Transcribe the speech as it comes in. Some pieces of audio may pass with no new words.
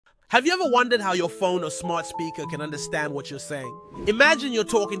Have you ever wondered how your phone or smart speaker can understand what you're saying? Imagine you're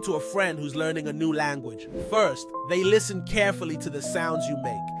talking to a friend who's learning a new language. First, they listen carefully to the sounds you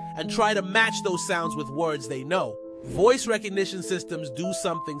make and try to match those sounds with words they know. Voice recognition systems do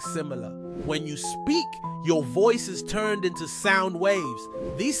something similar. When you speak, your voice is turned into sound waves.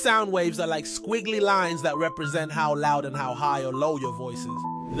 These sound waves are like squiggly lines that represent how loud and how high or low your voice is.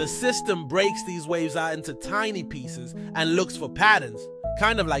 The system breaks these waves out into tiny pieces and looks for patterns,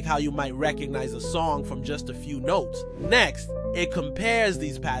 kind of like how you might recognize a song from just a few notes. Next, it compares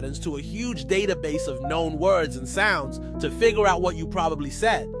these patterns to a huge database of known words and sounds to figure out what you probably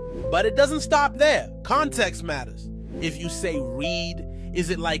said. But it doesn't stop there. Context matters. If you say read, is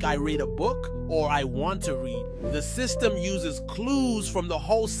it like I read a book or I want to read? The system uses clues from the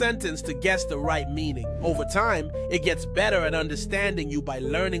whole sentence to guess the right meaning. Over time, it gets better at understanding you by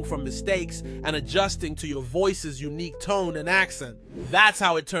learning from mistakes and adjusting to your voice's unique tone and accent. That's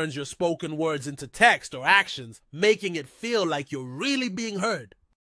how it turns your spoken words into text or actions, making it feel like you're really being heard.